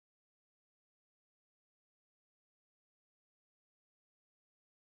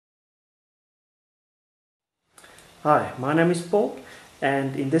Hi, my name is Paul,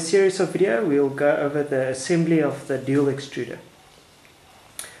 and in this series of video we'll go over the assembly of the dual extruder.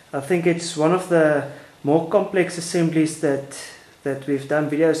 I think it's one of the more complex assemblies that we've done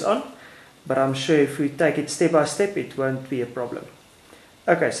videos on, but I'm sure if we take it step by step it won't be a problem.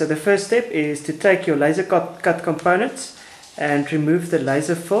 Okay, so the first step is to take your laser cut components and remove the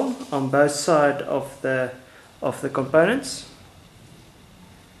laser film on both sides of the components.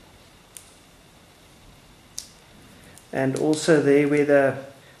 And also there where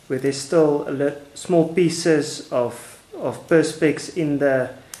there's still small pieces of perspex in the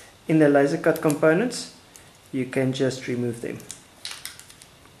laser cut components, you can just remove them.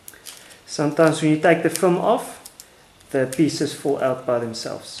 Sometimes when you take the film off, the pieces fall out by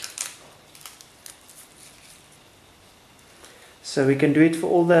themselves. So we can do it for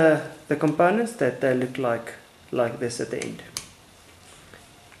all the components that they look like this at the end.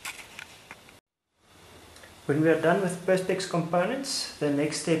 When we are done with perspex components, the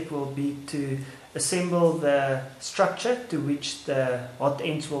next step will be to assemble the structure to which the hot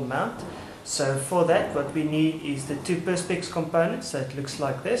ends will mount. So for that, what we need is the two perspex components. So it looks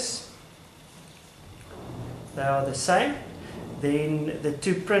like this. They are the same. Then the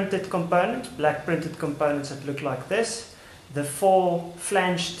two printed components, black printed components that look like this. The 4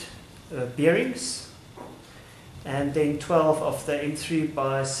 flanged bearings. And then 12 of the M3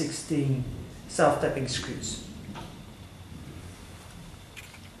 by 16 self-tapping screws.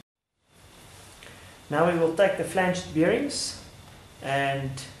 Now we will take the flanged bearings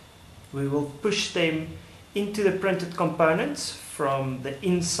and we will push them into the printed components from the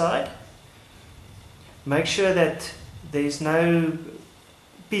inside. Make sure that there's no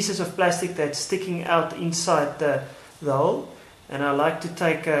pieces of plastic that's sticking out inside the hole, and I like to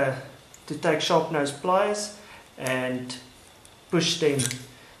take sharp nose pliers and push them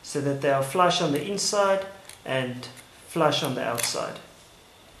so that they are flush on the inside and flush on the outside.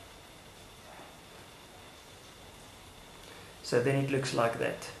 So then it looks like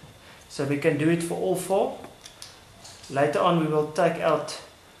that. So we can do it for all 4. Later on we will take out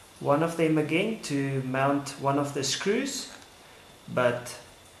one of them again to mount one of the screws, but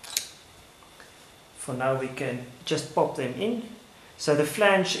for now we can just pop them in. So the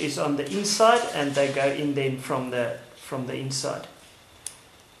flange is on the inside and they go in then from the inside.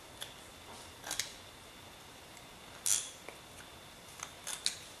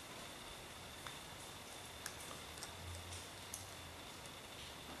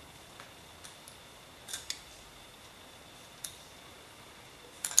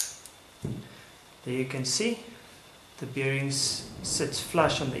 There you can see the bearings sits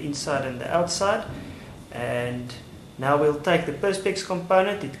flush on the inside and the outside. And now we'll take the perspex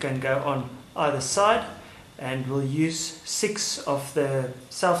component, it can go on either side, and we'll use 6 of the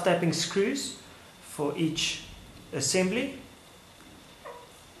self-tapping screws for each assembly.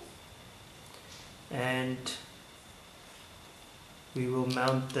 And we will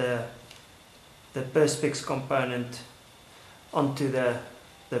mount the perspex component onto the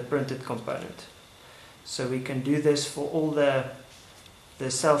printed component. So we can do this for all the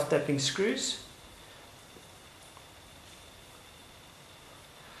self-tapping screws,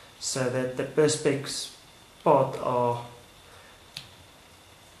 so that the perspex part are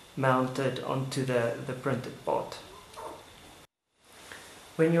mounted onto the printed part.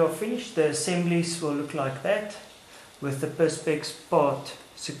 When you are finished, the assemblies will look like that, with the perspex part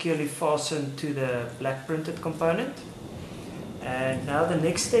securely fastened to the black printed component. And now the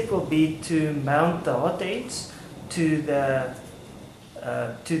next step will be to mount the hot ends to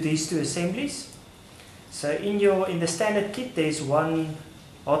these 2 assemblies. So in the standard kit there's one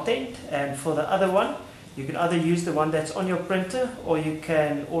hot end, and for the other one you can either use the one that's on your printer or you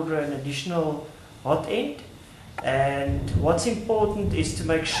can order an additional hot end. And what's important is to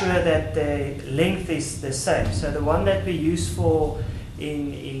make sure that the length is the same. So the one that we use for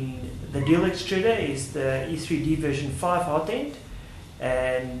in the dual extruder is the E3D version 5 hot end,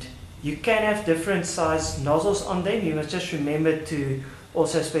 and you can have different size nozzles on them. You must just remember to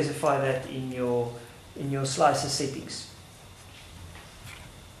also specify that in your slicer settings.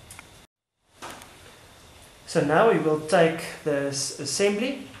 So now we will take this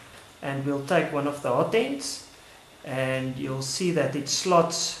assembly and we'll take one of the hot ends, and you'll see that it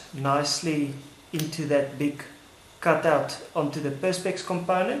slots nicely into that big cutout onto the perspex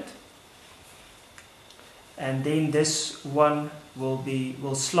component. And then this one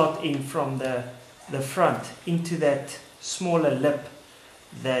will slot in from the front into that smaller lip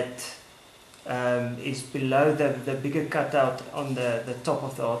that is below the bigger cutout on the top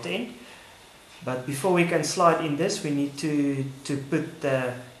of the hot end. But before we can slide in this, we need to put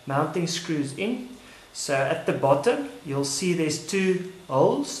the mounting screws in. So at the bottom you'll see there's two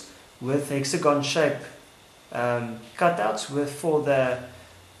holes with hexagon shape cutouts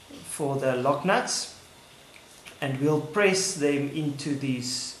for the lock nuts, and we'll press them into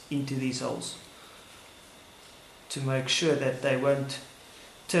these holes to make sure that they won't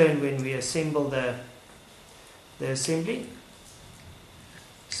turn when we assemble the assembly.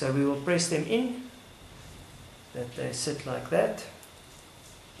 So we will press them in, that they sit like that.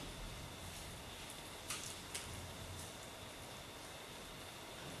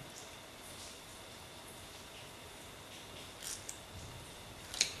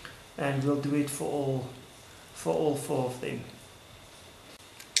 And we'll do it for all four of them.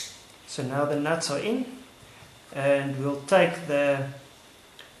 So now the nuts are in, and we'll take the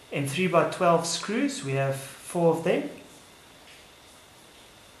M3x12 screws. We have 4 of them.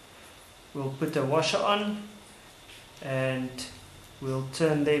 We'll put a washer on, and we'll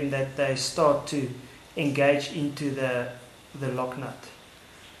turn them that they start to engage into the lock nut.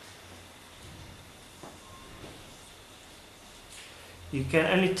 You can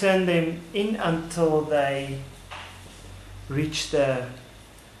only turn them in until they reach the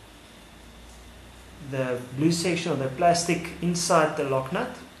blue section of the plastic inside the lock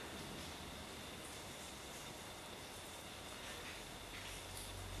nut.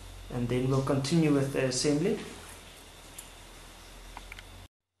 And then we'll continue with the assembly.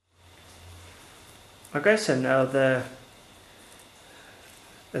 Okay, so now the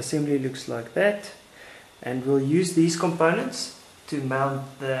assembly looks like that, and we'll use these components to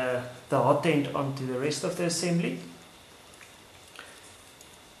mount the hot end onto the rest of the assembly.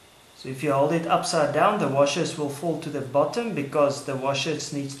 So if you hold it upside down, the washers will fall to the bottom because the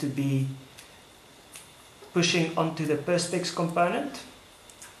washers needs to be pushing onto the perspex component.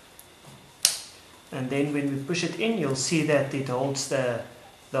 And then when we push it in, you'll see that it holds the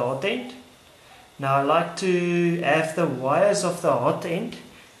hot end. Now I like to have the wires of the hot end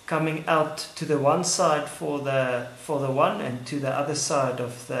coming out to the one side for the one, and to the other side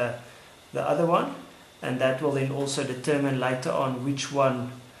of the other one, and that will then also determine later on which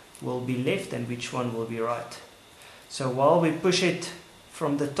one will be left and which one will be right. So while we push it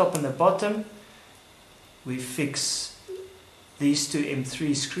from the top and the bottom, we fix these two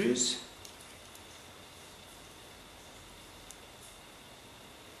M3 screws.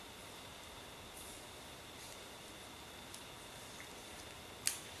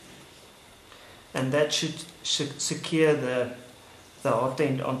 And that should secure the hot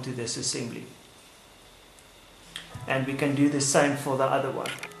end onto this assembly. And we can do the same for the other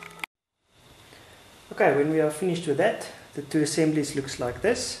one. Okay, when we are finished with that, the two assemblies looks like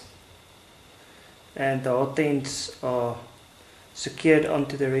this. And the hot ends are secured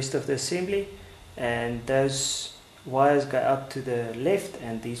onto the rest of the assembly, and those wires go out to the left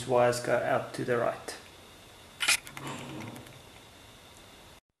and these wires go out to the right.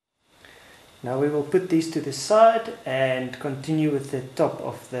 Now we will put these to the side and continue with the top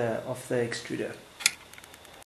of the extruder.